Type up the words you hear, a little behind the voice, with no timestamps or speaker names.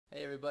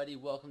everybody,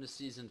 welcome to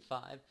Season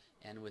 5,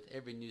 and with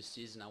every new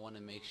season I want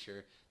to make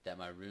sure that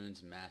my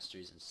runes,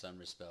 masteries, and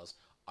summer spells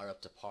are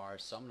up to par,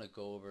 so I'm going to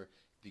go over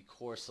the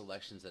core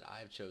selections that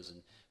I've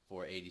chosen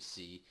for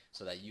ADC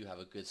so that you have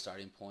a good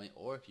starting point,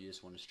 or if you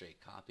just want a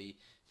straight copy,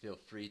 feel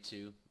free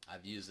to.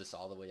 I've used this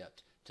all the way up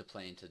to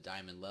playing to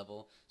diamond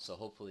level, so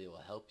hopefully it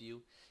will help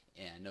you,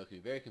 and I know it can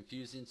be very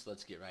confusing, so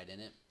let's get right in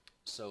it.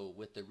 So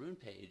with the rune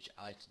page,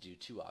 I like to do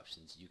two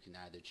options. You can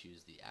either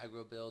choose the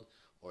aggro build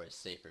or a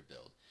safer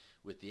build.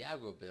 With the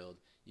aggro build,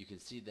 you can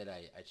see that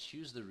I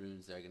choose the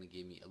runes that are going to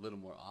give me a little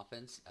more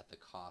offense at the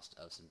cost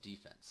of some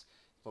defense.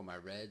 For my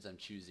reds, I'm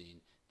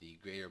choosing the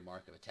greater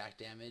mark of attack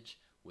damage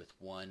with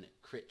 1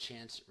 crit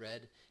chance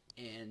red,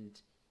 and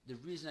the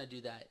reason I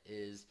do that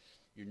is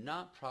you're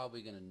not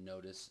probably going to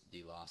notice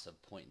the loss of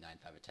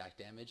 0.95 attack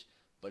damage,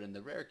 but in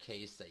the rare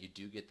case that you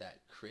do get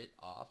that crit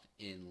off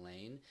in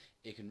lane,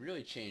 it can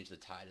really change the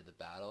tide of the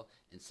battle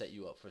and set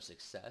you up for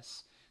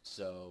success.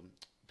 So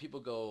people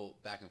go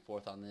back and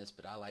forth on this,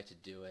 but I like to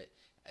do it.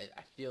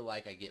 I feel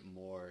like I get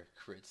more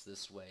crits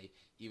this way,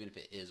 even if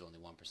it is only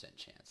 1%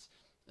 chance.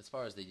 As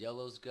far as the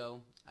yellows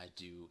go, I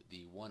do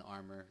the 1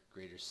 armor,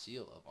 greater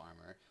seal of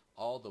armor,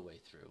 all the way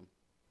through.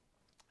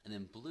 And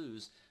then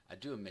blues, I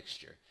do a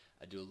mixture.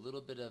 I do a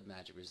little bit of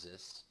magic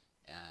resist,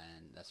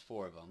 and that's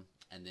 4 of them.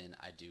 And then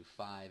I do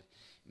 5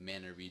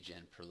 mana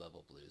regen per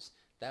level blues.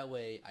 That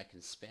way I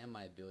can spam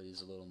my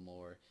abilities a little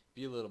more,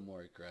 be a little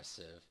more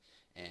aggressive,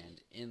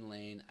 and in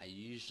lane I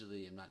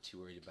usually am not too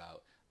worried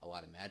about a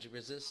lot of magic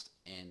resist,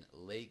 and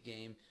late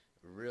game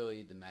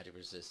really the magic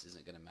resist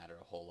isn't going to matter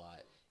a whole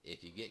lot.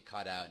 If you get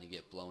caught out and you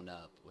get blown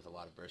up with a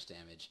lot of burst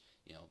damage,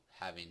 you know,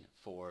 having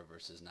 4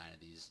 versus 9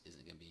 of these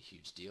isn't going to be a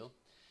huge deal.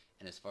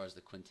 And as far as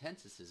the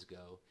quintessences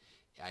go,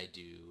 I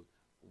do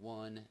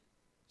 1,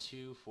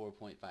 2,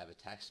 4.5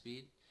 attack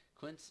speed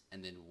quints,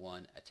 and then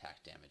 1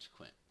 attack damage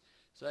quint.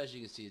 So as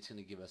you can see, it's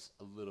going to give us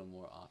a little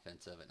more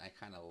offensive, and I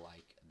kind of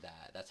like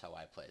that. That's how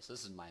I play. So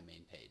this is my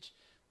main page.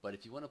 But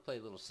if you want to play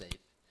a little safe,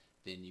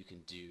 then you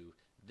can do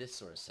this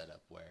sort of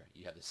setup where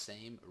you have the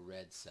same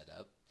red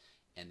setup,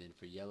 and then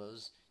for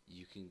yellows,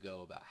 you can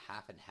go about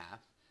half and half.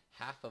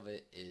 Half of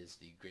it is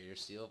the greater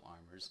seal of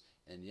armors,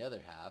 and the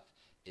other half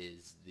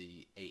is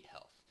the 8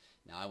 health.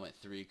 Now I went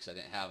 3 because I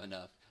didn't have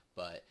enough,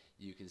 but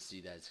you can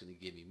see that it's going to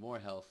give me more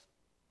health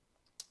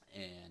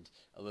and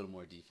a little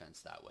more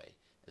defense that way.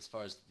 As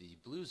far as the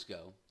blues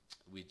go,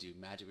 we do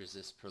magic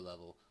resist per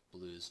level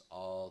blues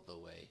all the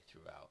way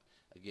throughout.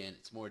 Again,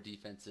 it's more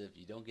defensive.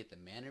 You don't get the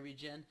mana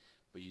regen,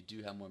 but you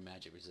do have more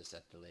magic resist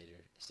at the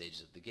later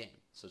stages of the game.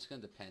 So it's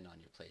going to depend on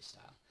your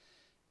playstyle.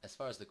 As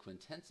far as the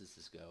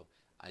quintessences go,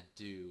 I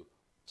do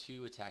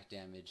 2 attack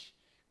damage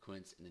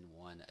quints and then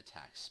 1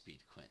 attack speed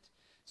quint.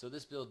 So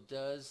this build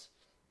does,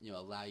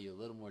 allow you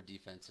a little more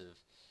defensive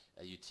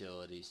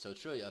utility. So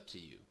it's really up to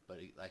you. But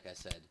like I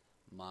said,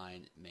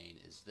 mine main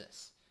is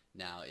this.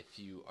 Now, if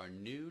you are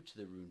new to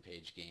the rune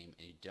page game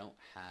and you don't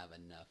have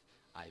enough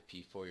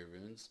IP for your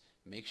runes,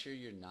 make sure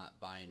you're not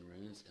buying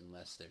runes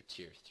unless they're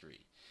tier 3.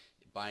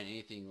 Buying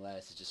anything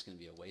less is just going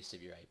to be a waste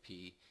of your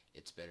IP.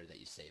 It's better that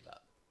you save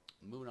up.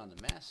 Moving on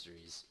to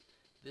masteries,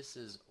 this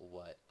is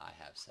what I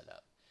have set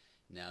up.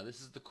 Now, this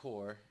is the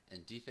core.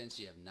 In defense,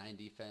 you have 9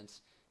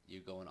 defense.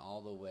 You're going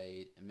all the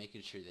way and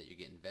making sure that you're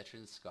getting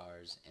veteran,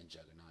 scars, and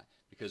juggernaut,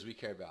 because we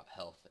care about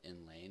health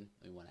in lane.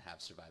 We want to have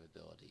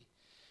survivability.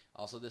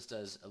 Also, this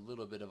does a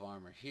little bit of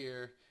armor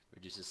here,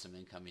 reduces some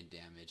incoming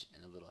damage,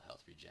 and a little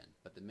health regen.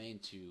 But the main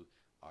 2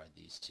 are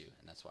these 2,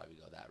 and that's why we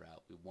go that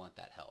route. We want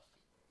that health.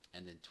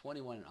 And then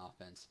 21 in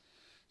offense.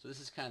 So this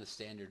is kind of the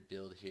standard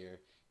build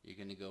here. You're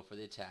going to go for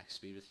the attack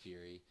speed with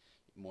Fury,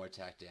 more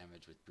attack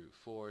damage with Brute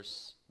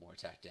Force, more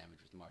attack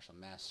damage with Martial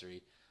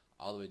Mastery,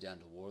 all the way down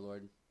to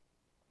Warlord,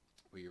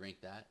 where you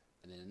rank that.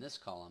 And then in this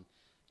column,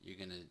 you're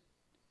going to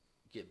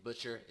get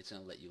Butcher. It's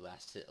going to let you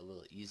last hit a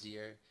little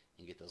easier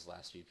and get those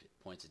last few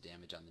points of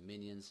damage on the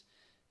minions.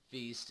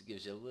 Feast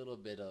gives you a little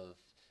bit of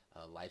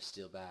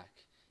lifesteal back.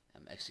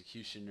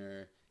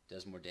 Executioner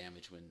does more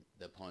damage when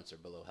the opponents are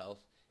below health.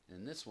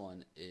 And this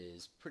one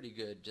is pretty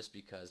good just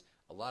because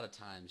a lot of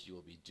times you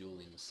will be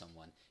dueling with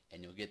someone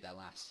and you'll get that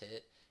last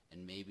hit,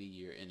 and maybe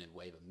you're in a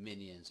wave of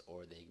minions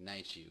or they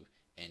ignite you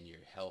and your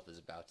health is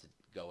about to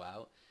go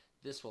out.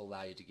 This will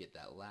allow you to get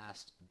that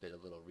last bit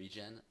of little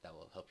regen that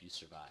will help you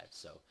survive.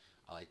 So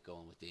I like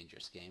going with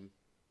Dangerous Game.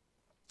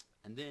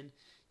 And then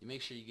you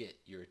make sure you get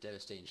your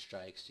Devastating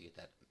Strikes to get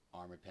that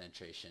armor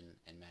penetration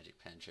and magic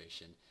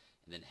penetration.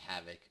 And then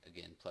Havoc,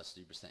 again, plus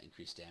 3%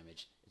 increased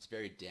damage. It's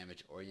very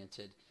damage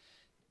oriented.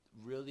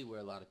 Really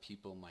where a lot of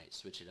people might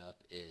switch it up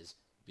is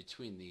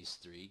between these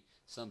 3.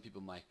 Some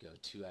people might go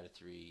 2 out of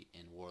 3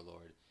 in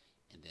Warlord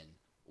and then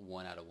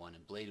 1 out of 1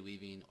 in Blade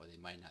Weaving, or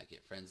they might not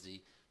get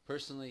Frenzy.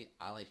 Personally,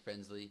 I like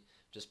Frenzy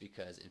just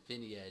because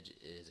Infinity Edge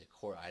is a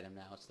core item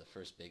now. It's the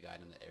first big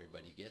item that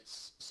everybody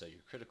gets, so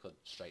your critical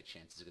strike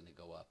chance is going to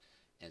go up,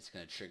 and it's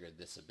going to trigger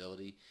this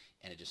ability,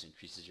 and it just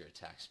increases your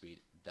attack speed,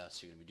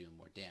 thus you're going to be doing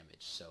more damage.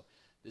 So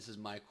this is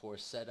my core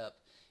setup,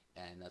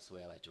 and that's the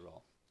way I like to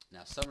roll.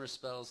 Now, summer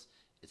spells,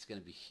 it's going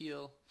to be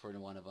heal for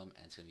one of them,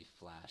 and it's going to be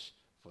flash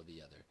for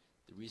the other.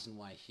 The reason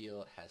why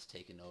heal has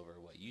taken over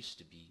what used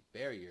to be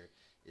barrier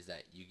is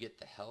that you get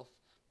the health,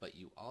 but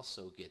you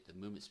also get the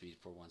movement speed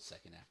for 1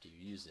 second after you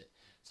use it.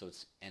 So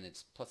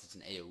plus it's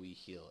an AoE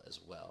heal as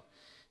well.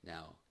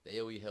 Now the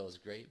AoE heal is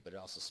great, but it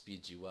also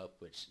speeds you up,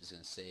 which is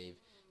going to save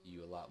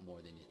you a lot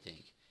more than you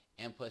think.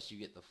 And plus you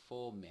get the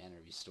full mana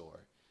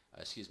restore,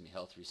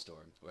 health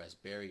restore. Whereas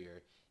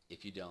barrier,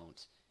 if you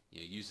don't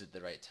use it at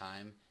the right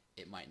time,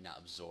 it might not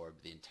absorb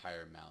the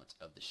entire amount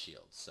of the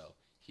shield. So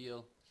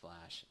heal,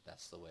 flash,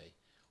 that's the way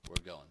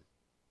we're going.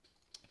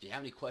 If you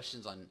have any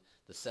questions on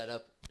the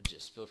setup,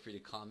 just feel free to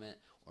comment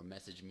or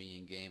message me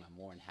in game. I'm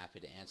more than happy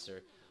to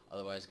answer.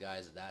 Otherwise,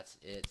 guys, that's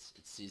it.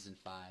 It's season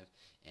 5,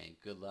 and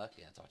good luck,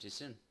 and I'll talk to you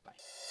soon.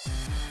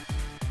 Bye.